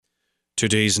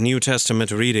Today's New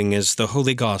Testament reading is the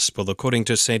Holy Gospel according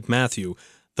to St. Matthew,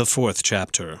 the 4th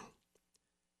chapter.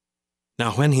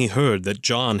 Now when he heard that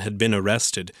John had been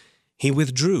arrested, he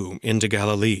withdrew into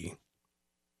Galilee.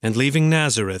 And leaving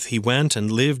Nazareth, he went and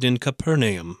lived in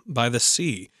Capernaum by the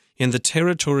sea, in the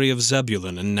territory of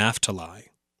Zebulun and Naphtali,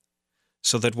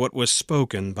 so that what was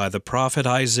spoken by the prophet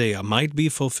Isaiah might be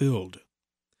fulfilled.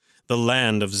 The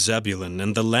land of Zebulun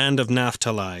and the land of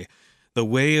Naphtali, the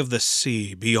way of the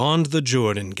sea beyond the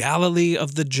Jordan, Galilee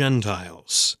of the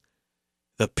Gentiles.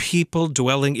 The people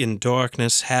dwelling in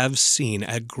darkness have seen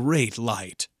a great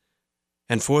light.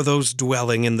 And for those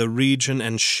dwelling in the region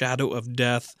and shadow of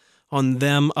death, on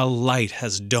them a light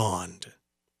has dawned.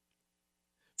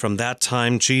 From that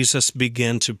time Jesus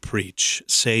began to preach,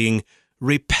 saying,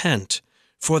 "Repent,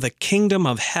 for the kingdom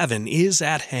of heaven is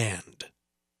at hand."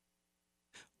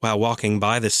 While walking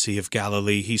by the Sea of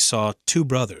Galilee, he saw two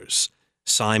brothers,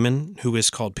 Simon, who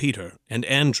is called Peter, and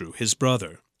Andrew, his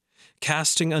brother,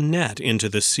 casting a net into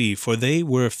the sea, for they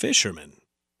were fishermen.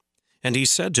 And he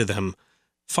said to them,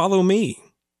 "Follow me,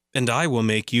 and I will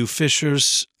make you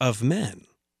fishers of men."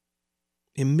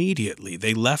 Immediately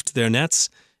they left their nets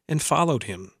and followed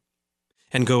him.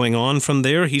 And going on from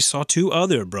there, he saw two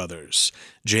other brothers,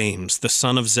 James, the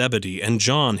son of Zebedee, and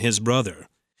John, his brother,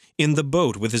 in the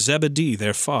boat with Zebedee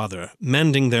their father,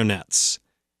 mending their nets.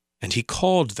 And he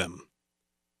called them.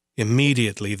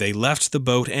 Immediately they left the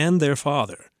boat and their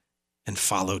father, and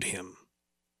followed him.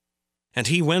 And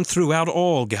he went throughout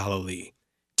all Galilee,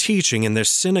 teaching in their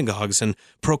synagogues and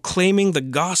proclaiming the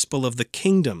gospel of the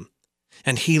kingdom,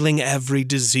 and healing every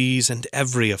disease and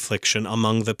every affliction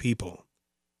among the people.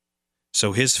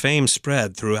 So his fame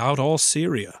spread throughout all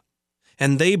Syria,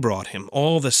 and they brought him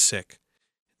all the sick,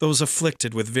 those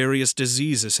afflicted with various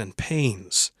diseases and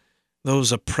pains,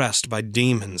 those oppressed by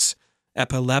demons,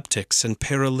 epileptics and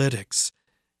paralytics,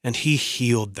 and he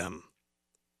healed them.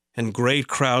 And great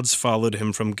crowds followed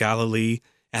him from Galilee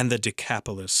and the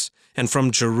Decapolis, and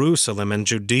from Jerusalem and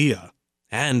Judea,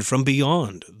 and from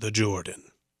beyond the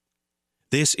Jordan.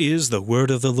 This is the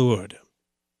word of the Lord.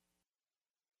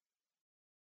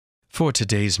 For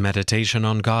today's meditation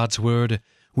on God's Word,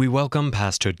 we welcome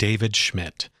Pastor David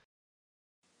Schmidt.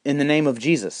 In the name of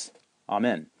Jesus,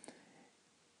 Amen.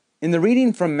 In the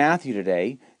reading from Matthew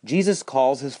today, Jesus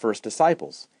calls his first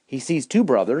disciples. He sees two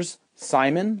brothers,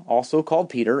 Simon, also called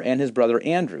Peter, and his brother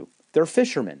Andrew. They're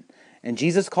fishermen. And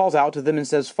Jesus calls out to them and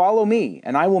says, "Follow me,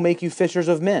 and I will make you fishers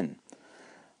of men."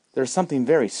 There's something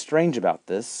very strange about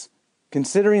this.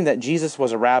 Considering that Jesus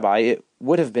was a rabbi, it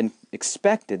would have been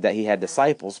expected that he had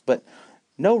disciples, but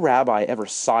no rabbi ever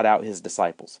sought out his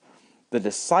disciples. The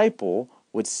disciple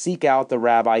would seek out the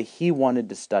rabbi he wanted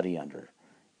to study under.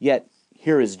 Yet,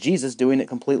 here is Jesus doing it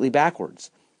completely backwards.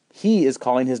 He is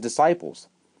calling his disciples.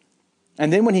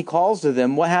 And then when he calls to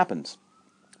them, what happens?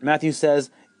 Matthew says,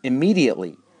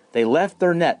 immediately they left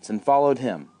their nets and followed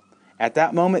him. At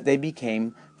that moment, they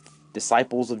became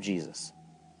disciples of Jesus.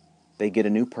 They get a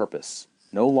new purpose.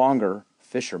 No longer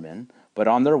fishermen, but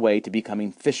on their way to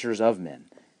becoming fishers of men.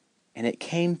 And it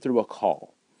came through a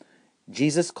call.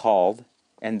 Jesus called,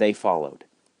 and they followed.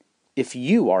 If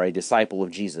you are a disciple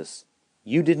of Jesus,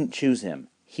 you didn't choose him.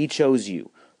 He chose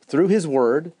you. Through his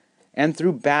word and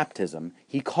through baptism,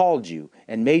 he called you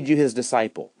and made you his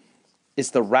disciple. It's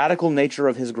the radical nature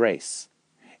of his grace.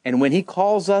 And when he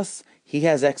calls us, he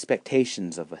has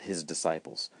expectations of his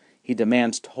disciples. He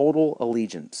demands total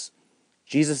allegiance.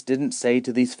 Jesus didn't say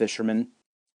to these fishermen,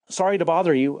 "Sorry to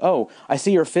bother you. Oh, I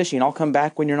see you're fishing. I'll come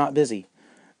back when you're not busy."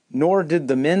 Nor did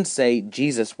the men say,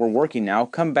 "Jesus, we're working now.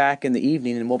 Come back in the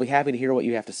evening and we'll be happy to hear what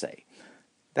you have to say."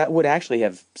 That would actually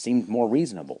have seemed more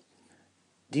reasonable.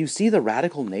 Do you see the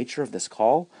radical nature of this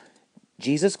call?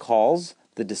 Jesus calls,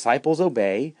 the disciples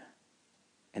obey,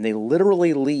 and they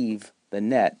literally leave the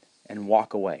net and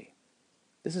walk away.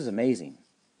 This is amazing.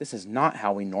 This is not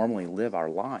how we normally live our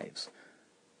lives.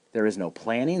 There is no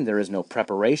planning, there is no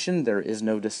preparation, there is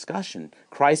no discussion.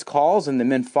 Christ calls and the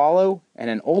men follow, and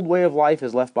an old way of life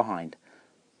is left behind.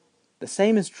 The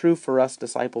same is true for us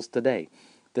disciples today.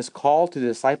 This call to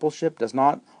discipleship does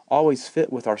not always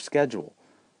fit with our schedule.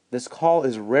 This call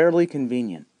is rarely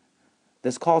convenient.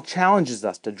 This call challenges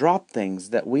us to drop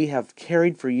things that we have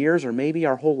carried for years or maybe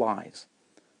our whole lives.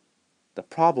 The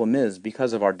problem is,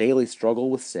 because of our daily struggle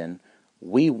with sin,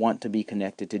 we want to be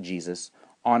connected to Jesus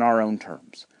on our own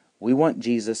terms. We want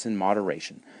Jesus in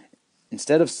moderation.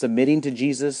 Instead of submitting to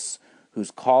Jesus,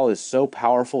 whose call is so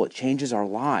powerful it changes our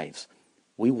lives,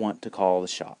 we want to call the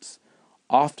shots.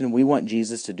 Often we want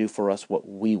Jesus to do for us what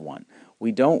we want.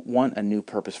 We don't want a new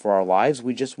purpose for our lives.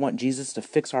 We just want Jesus to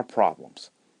fix our problems.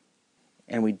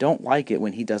 And we don't like it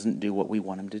when he doesn't do what we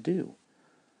want him to do.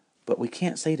 But we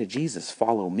can't say to Jesus,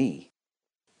 follow me.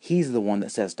 He's the one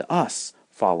that says to us,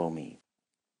 follow me.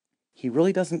 He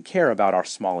really doesn't care about our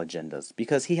small agendas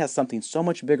because he has something so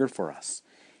much bigger for us.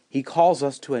 He calls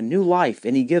us to a new life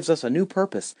and he gives us a new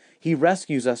purpose. He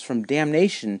rescues us from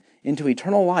damnation into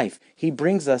eternal life. He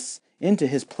brings us into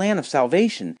his plan of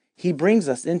salvation. He brings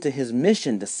us into his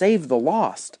mission to save the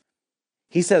lost.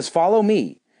 He says, follow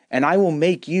me, and I will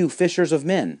make you fishers of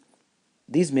men.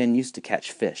 These men used to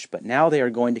catch fish, but now they are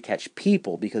going to catch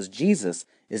people because Jesus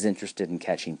is interested in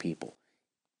catching people.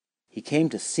 He came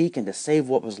to seek and to save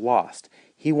what was lost.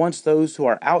 He wants those who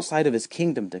are outside of his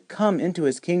kingdom to come into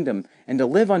his kingdom and to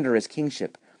live under his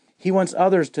kingship. He wants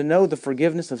others to know the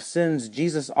forgiveness of sins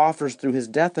Jesus offers through his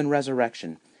death and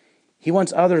resurrection. He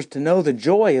wants others to know the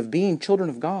joy of being children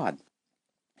of God.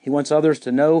 He wants others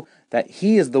to know that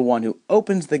he is the one who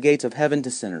opens the gates of heaven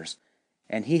to sinners,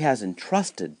 and he has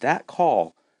entrusted that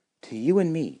call to you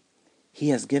and me. He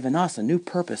has given us a new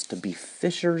purpose to be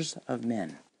fishers of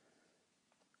men.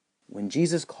 When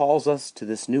Jesus calls us to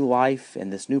this new life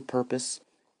and this new purpose,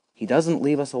 he doesn't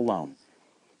leave us alone.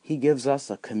 He gives us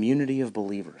a community of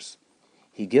believers.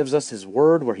 He gives us his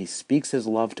word where he speaks his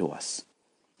love to us.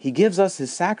 He gives us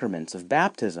his sacraments of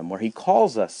baptism where he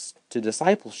calls us to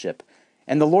discipleship,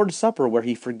 and the Lord's Supper where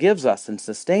he forgives us and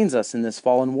sustains us in this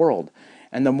fallen world.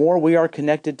 And the more we are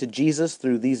connected to Jesus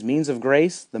through these means of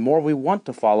grace, the more we want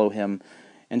to follow him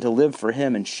and to live for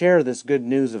him and share this good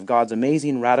news of God's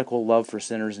amazing radical love for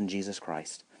sinners in Jesus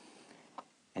Christ.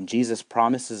 And Jesus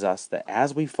promises us that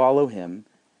as we follow him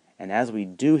and as we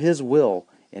do his will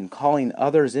in calling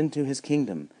others into his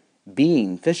kingdom,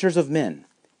 being fishers of men,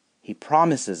 he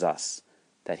promises us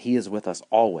that he is with us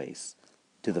always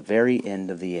to the very end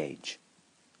of the age.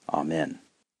 Amen.